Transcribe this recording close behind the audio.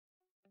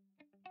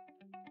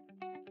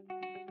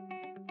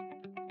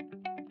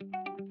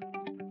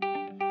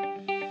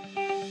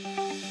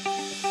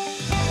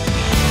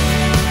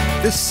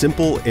This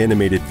simple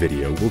animated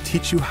video will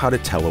teach you how to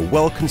tell a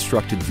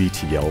well-constructed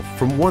VTL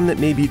from one that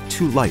may be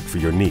too light for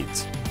your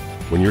needs.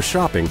 When you're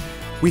shopping,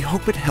 we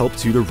hope it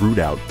helps you to root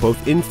out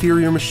both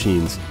inferior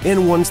machines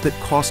and ones that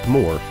cost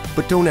more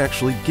but don't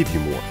actually give you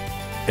more.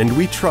 And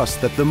we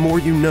trust that the more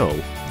you know,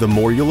 the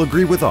more you'll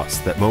agree with us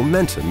that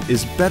Momentum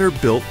is better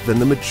built than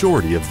the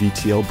majority of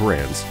VTL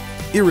brands,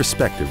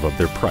 irrespective of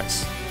their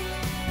price.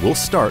 We'll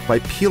start by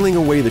peeling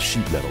away the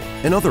sheet metal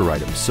and other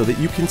items so that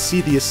you can see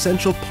the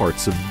essential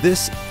parts of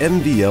this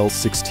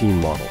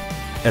MVL16 model,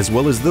 as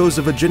well as those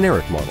of a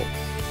generic model,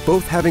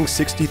 both having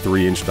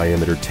 63-inch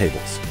diameter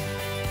tables.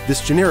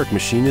 This generic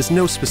machine is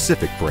no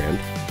specific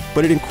brand,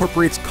 but it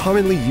incorporates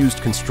commonly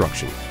used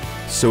construction,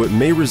 so it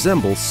may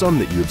resemble some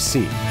that you have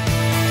seen.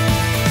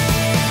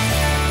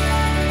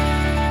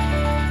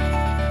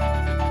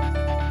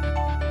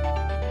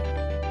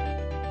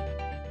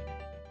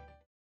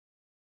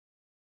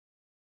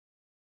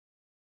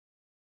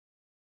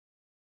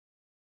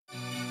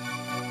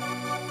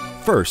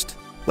 First,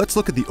 let's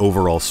look at the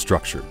overall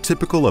structure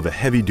typical of a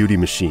heavy-duty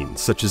machine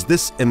such as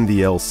this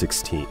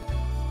MVL16.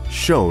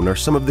 Shown are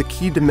some of the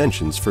key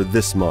dimensions for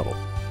this model.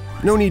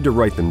 No need to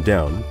write them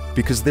down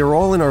because they're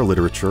all in our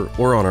literature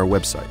or on our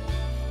website.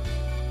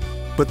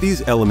 But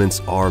these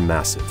elements are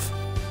massive.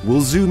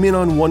 We'll zoom in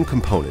on one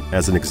component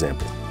as an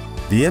example.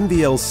 The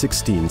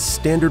MVL16's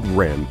standard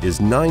ram is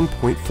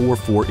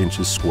 9.44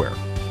 inches square.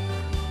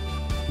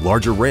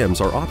 Larger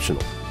rams are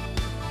optional.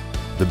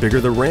 The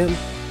bigger the ram,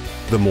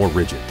 the more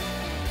rigid.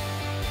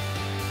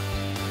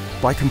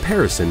 By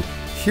comparison,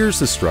 here's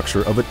the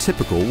structure of a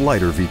typical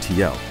lighter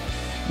VTL.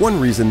 One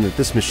reason that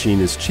this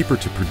machine is cheaper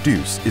to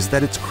produce is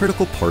that its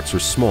critical parts are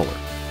smaller.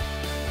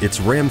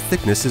 Its ram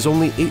thickness is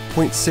only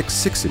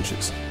 8.66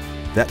 inches.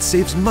 That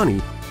saves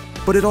money,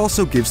 but it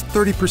also gives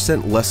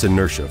 30% less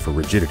inertia for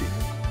rigidity.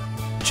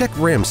 Check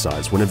ram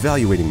size when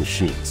evaluating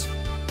machines.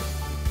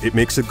 It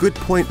makes a good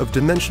point of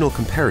dimensional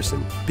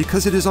comparison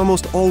because it is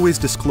almost always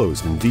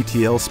disclosed in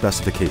VTL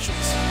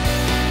specifications.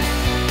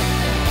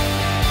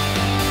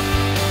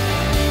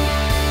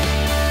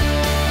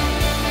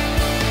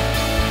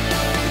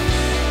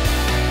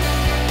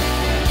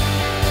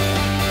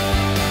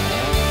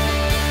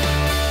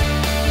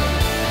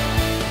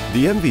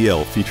 The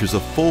MVL features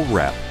a full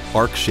wrap,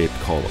 arc-shaped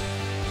column.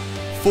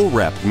 Full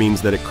wrap means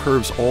that it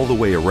curves all the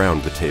way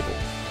around the table.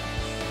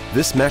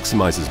 This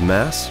maximizes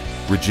mass,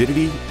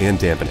 rigidity, and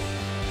dampening.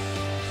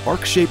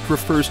 Arc-shaped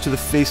refers to the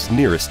face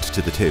nearest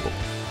to the table.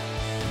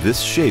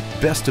 This shape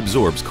best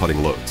absorbs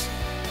cutting loads.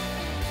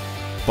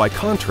 By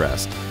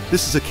contrast,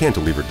 this is a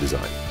cantilevered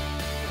design.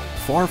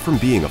 Far from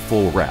being a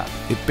full wrap,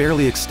 it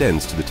barely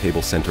extends to the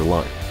table center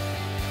line.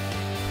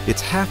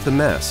 It's half the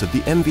mass of the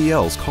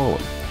MVL's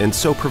column, and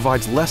so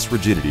provides less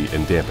rigidity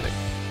and dampening.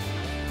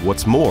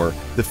 What's more,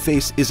 the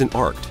face isn't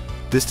arced.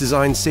 This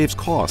design saves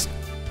cost,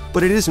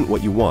 but it isn't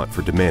what you want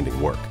for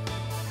demanding work.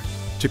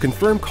 To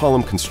confirm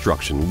column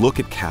construction, look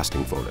at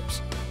casting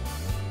photos.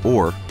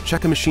 Or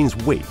check a machine's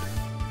weight.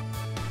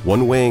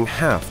 One weighing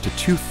half to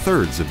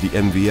 2/3 of the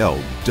MVL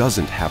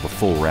doesn't have a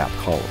full wrap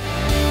column.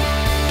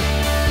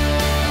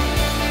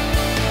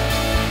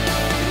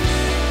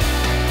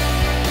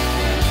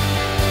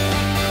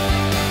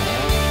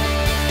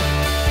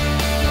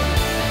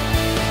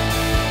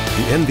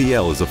 The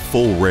MVL is a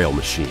full rail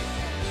machine.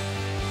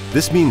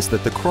 This means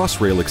that the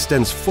cross rail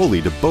extends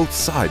fully to both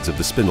sides of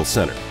the spindle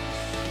center.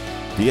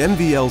 The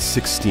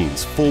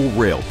MVL16's full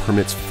rail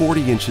permits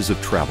 40 inches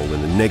of travel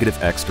in the negative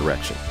X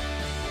direction.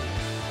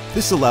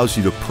 This allows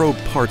you to probe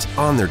parts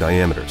on their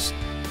diameters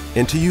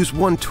and to use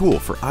one tool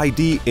for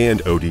ID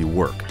and OD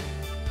work,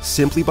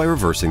 simply by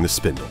reversing the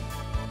spindle.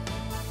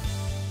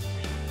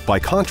 By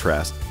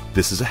contrast,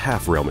 this is a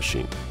half rail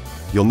machine.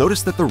 You'll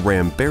notice that the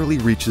ram barely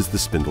reaches the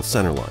spindle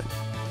center line.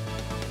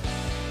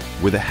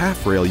 With a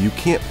half rail, you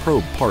can't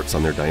probe parts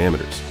on their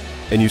diameters,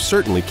 and you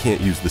certainly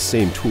can't use the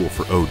same tool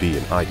for OD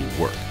and ID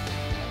work.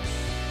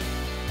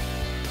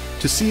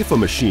 To see if a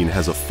machine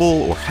has a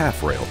full or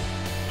half rail,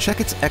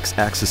 check its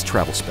X-axis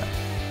travel spec.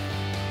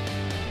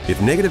 If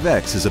negative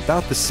X is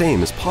about the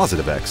same as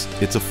positive X,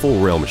 it's a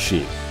full rail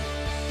machine.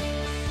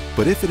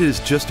 But if it is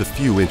just a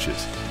few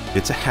inches,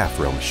 it's a half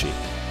rail machine.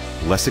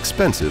 Less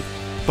expensive,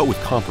 but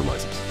with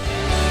compromises.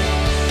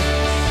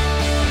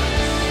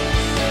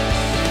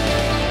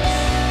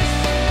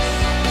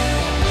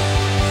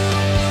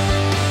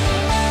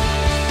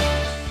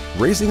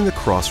 Raising the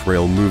cross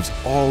rail moves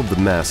all of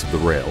the mass of the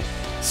rail,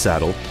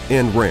 saddle,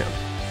 and ram.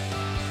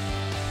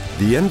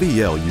 The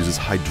MVL uses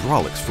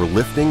hydraulics for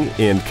lifting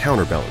and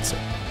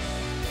counterbalancing,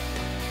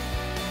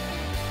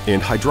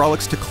 and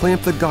hydraulics to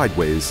clamp the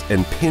guideways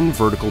and pin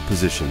vertical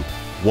position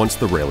once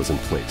the rail is in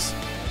place.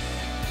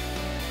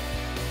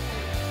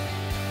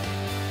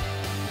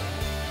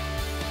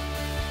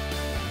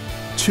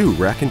 Two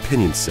rack and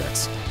pinion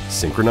sets,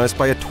 synchronized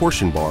by a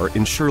torsion bar,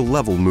 ensure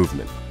level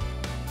movement.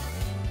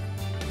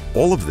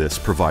 All of this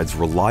provides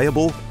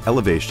reliable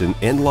elevation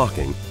and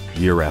locking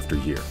year after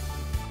year.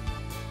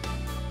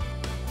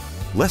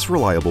 Less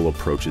reliable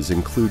approaches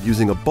include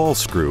using a ball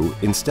screw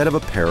instead of a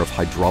pair of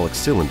hydraulic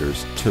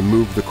cylinders to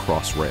move the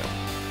cross rail,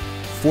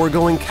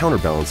 foregoing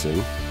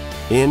counterbalancing,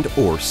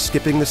 and/or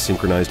skipping the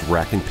synchronized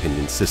rack and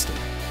pinion system.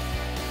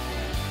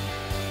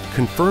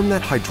 Confirm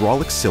that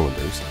hydraulic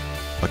cylinders,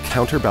 a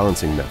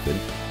counterbalancing method,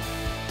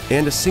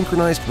 and a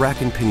synchronized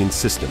rack and pinion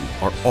system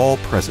are all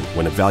present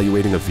when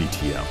evaluating a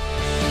VTL.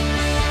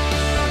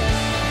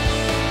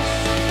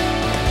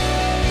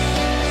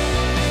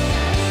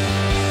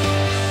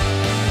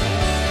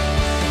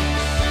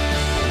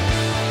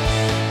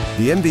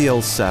 The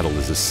MVL's saddle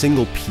is a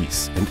single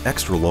piece and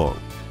extra long.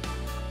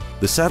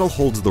 The saddle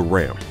holds the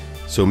ram,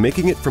 so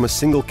making it from a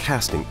single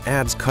casting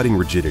adds cutting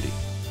rigidity.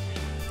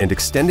 And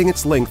extending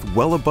its length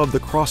well above the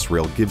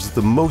crossrail gives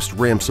the most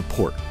ram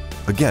support,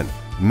 again,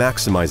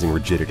 maximizing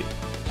rigidity.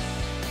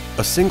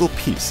 A single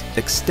piece,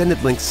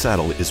 extended length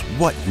saddle is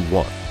what you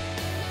want.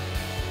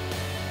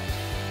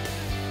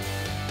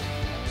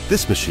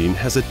 This machine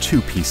has a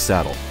two-piece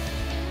saddle.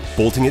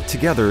 Bolting it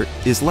together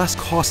is less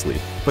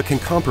costly, but can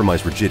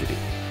compromise rigidity.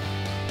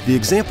 The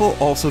example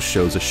also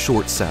shows a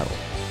short saddle.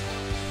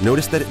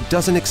 Notice that it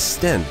doesn't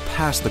extend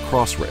past the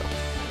crossrail.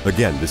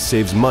 Again, this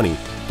saves money,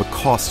 but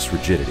costs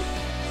rigidity.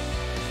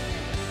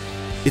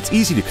 It's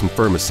easy to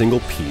confirm a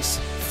single-piece,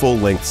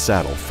 full-length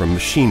saddle from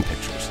machine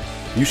pictures.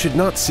 You should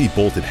not see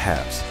bolted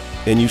halves,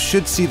 and you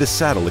should see the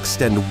saddle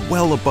extend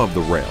well above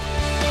the rail.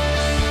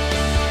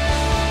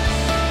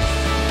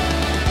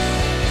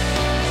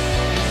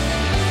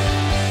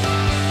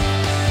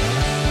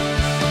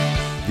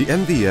 The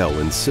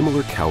MVL and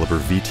similar caliber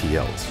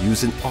VTLs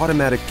use an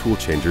automatic tool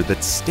changer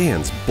that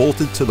stands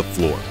bolted to the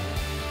floor.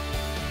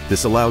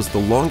 This allows the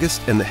longest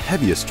and the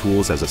heaviest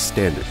tools as a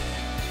standard,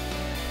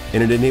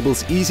 and it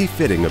enables easy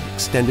fitting of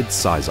extended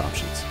size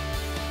options.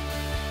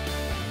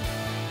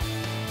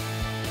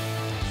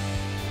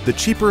 The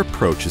cheaper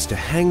approach is to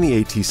hang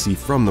the ATC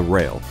from the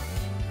rail,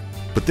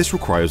 but this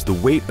requires the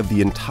weight of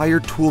the entire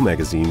tool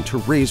magazine to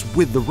raise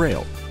with the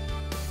rail.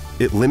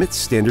 It limits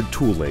standard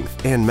tool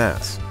length and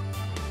mass,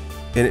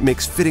 and it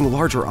makes fitting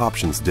larger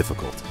options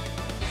difficult.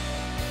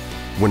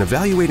 When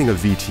evaluating a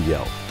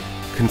VTL,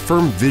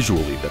 confirm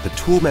visually that the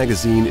tool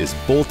magazine is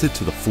bolted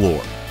to the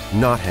floor,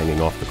 not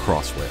hanging off the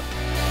crossrail.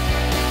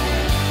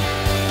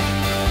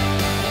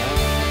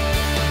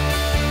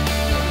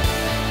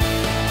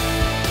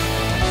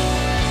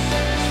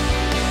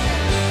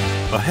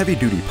 A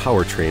heavy-duty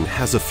powertrain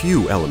has a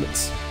few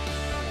elements.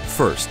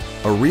 First,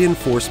 a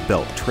reinforced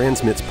belt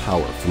transmits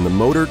power from the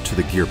motor to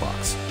the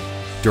gearbox.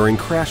 During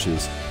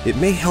crashes, it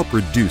may help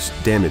reduce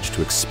damage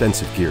to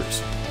expensive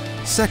gears.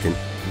 Second,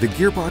 the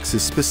gearbox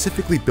is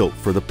specifically built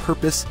for the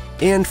purpose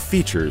and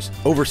features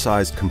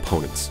oversized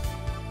components.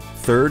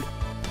 Third,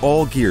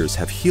 all gears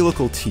have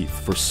helical teeth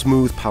for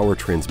smooth power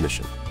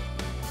transmission.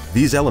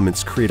 These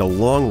elements create a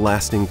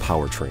long-lasting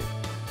powertrain.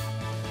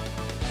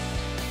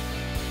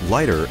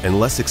 Lighter and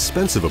less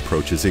expensive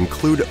approaches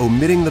include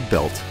omitting the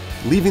belt,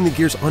 leaving the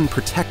gears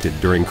unprotected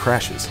during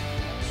crashes.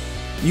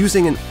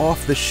 Using an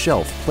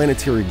off-the-shelf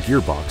planetary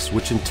gearbox,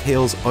 which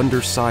entails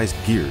undersized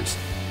gears,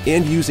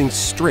 and using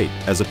straight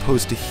as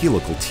opposed to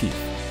helical teeth.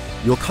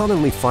 You'll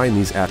commonly find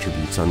these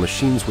attributes on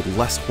machines with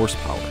less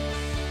horsepower.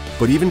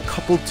 But even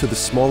coupled to the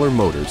smaller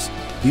motors,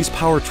 these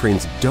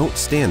powertrains don't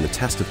stand the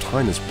test of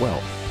time as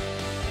well.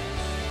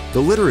 The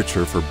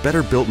literature for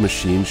better-built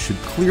machines should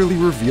clearly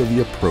reveal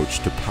the approach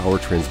to power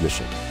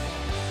transmission.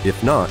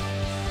 If not,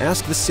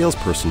 ask the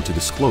salesperson to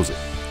disclose it,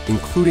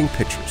 including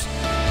pictures.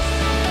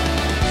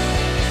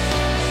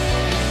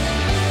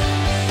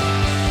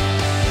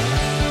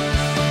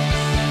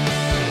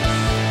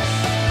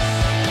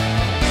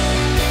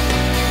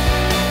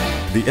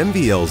 The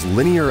MVL's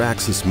linear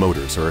axis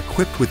motors are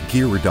equipped with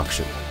gear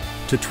reduction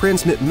to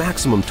transmit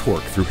maximum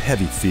torque through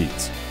heavy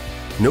feeds.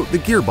 Note the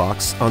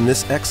gearbox on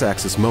this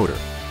X-axis motor.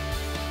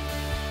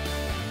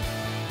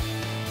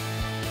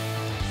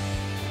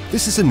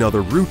 This is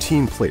another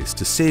routine place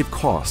to save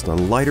cost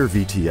on lighter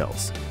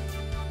VTLs.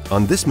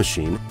 On this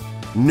machine,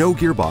 no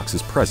gearbox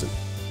is present,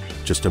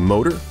 just a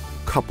motor,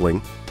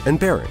 coupling, and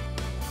bearing.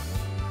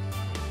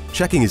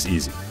 Checking is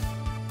easy.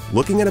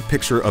 Looking at a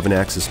picture of an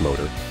axis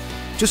motor,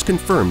 just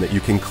confirm that you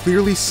can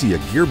clearly see a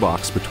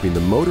gearbox between the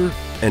motor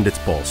and its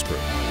ball screw.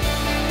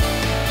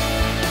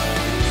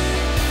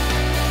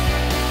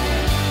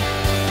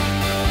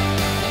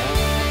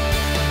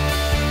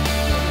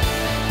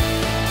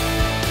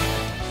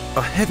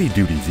 A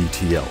heavy-duty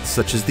VTL,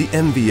 such as the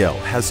MVL,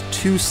 has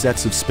two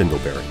sets of spindle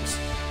bearings.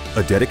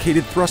 A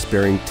dedicated thrust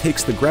bearing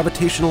takes the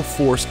gravitational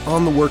force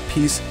on the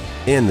workpiece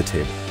and the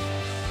table.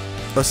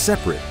 A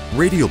separate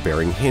radial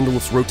bearing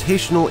handles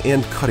rotational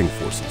and cutting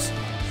forces.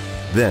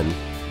 Then,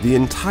 the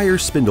entire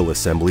spindle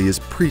assembly is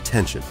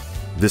pre-tensioned.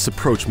 This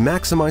approach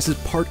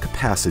maximizes part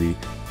capacity,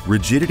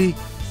 rigidity,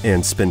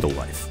 and spindle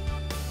life.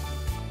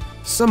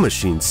 Some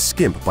machines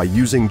skimp by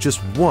using just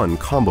one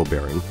combo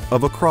bearing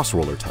of a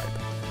cross-roller type.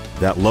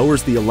 That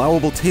lowers the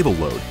allowable table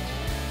load.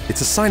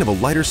 It's a sign of a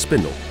lighter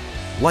spindle,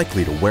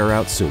 likely to wear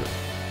out sooner.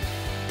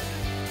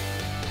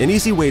 An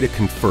easy way to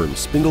confirm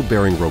spindle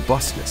bearing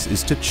robustness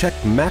is to check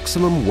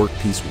maximum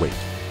workpiece weight.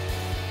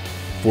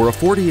 For a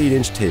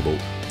 48-inch table,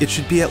 it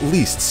should be at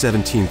least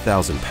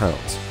 17,000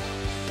 pounds.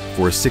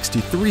 For a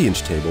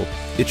 63-inch table,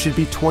 it should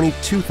be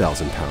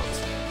 22,000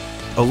 pounds.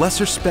 A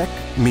lesser spec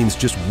means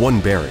just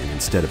one bearing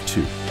instead of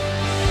two.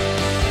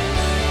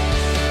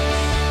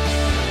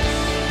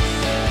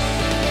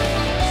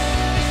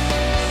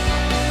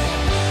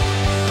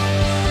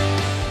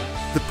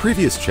 The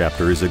previous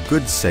chapter is a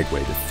good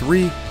segue to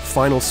three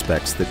final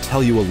specs that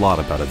tell you a lot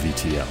about a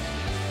VTL.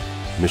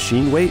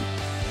 Machine weight,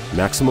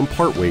 maximum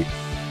part weight,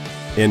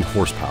 and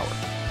horsepower.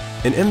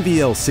 An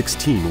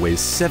MVL-16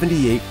 weighs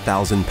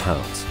 78,000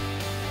 pounds.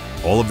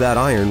 All of that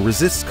iron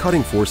resists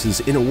cutting forces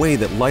in a way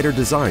that lighter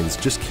designs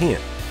just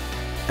can't.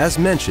 As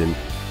mentioned,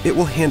 it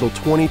will handle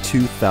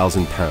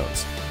 22,000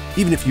 pounds.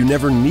 Even if you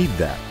never need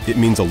that, it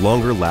means a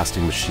longer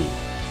lasting machine.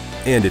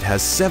 And it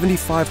has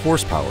 75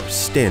 horsepower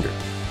standard.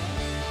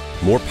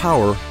 More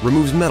power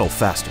removes metal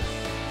faster.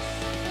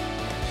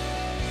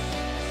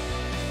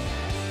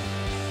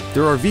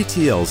 There are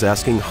VTLs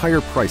asking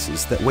higher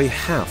prices that weigh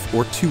half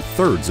or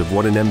 2/3 of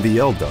what an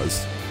MVL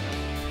does,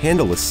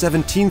 handle a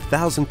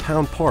 17,000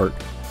 pound part,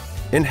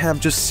 and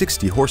have just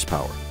 60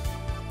 horsepower.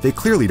 They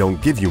clearly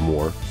don't give you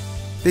more,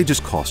 they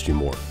just cost you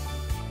more.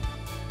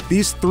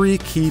 These three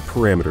key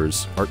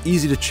parameters are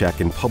easy to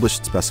check in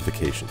published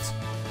specifications.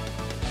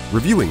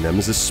 Reviewing them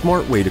is a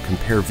smart way to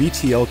compare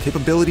VTL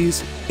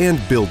capabilities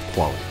and build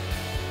quality.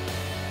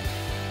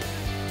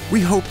 We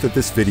hope that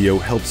this video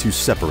helps you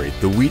separate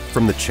the wheat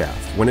from the chaff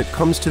when it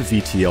comes to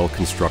VTL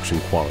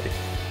construction quality.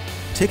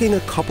 Taking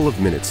a couple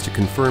of minutes to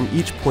confirm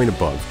each point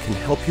above can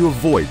help you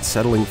avoid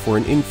settling for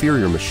an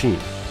inferior machine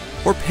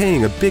or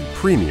paying a big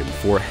premium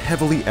for a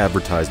heavily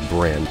advertised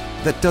brand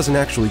that doesn't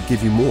actually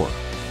give you more.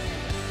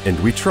 And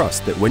we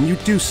trust that when you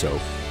do so,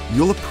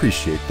 you'll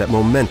appreciate that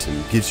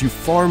Momentum gives you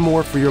far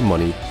more for your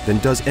money than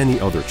does any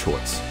other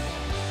choice.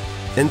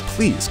 And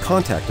please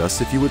contact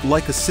us if you would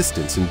like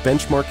assistance in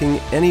benchmarking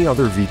any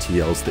other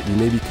VTLs that you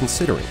may be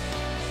considering,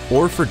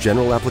 or for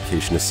general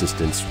application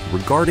assistance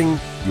regarding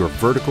your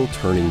vertical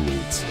turning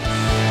needs.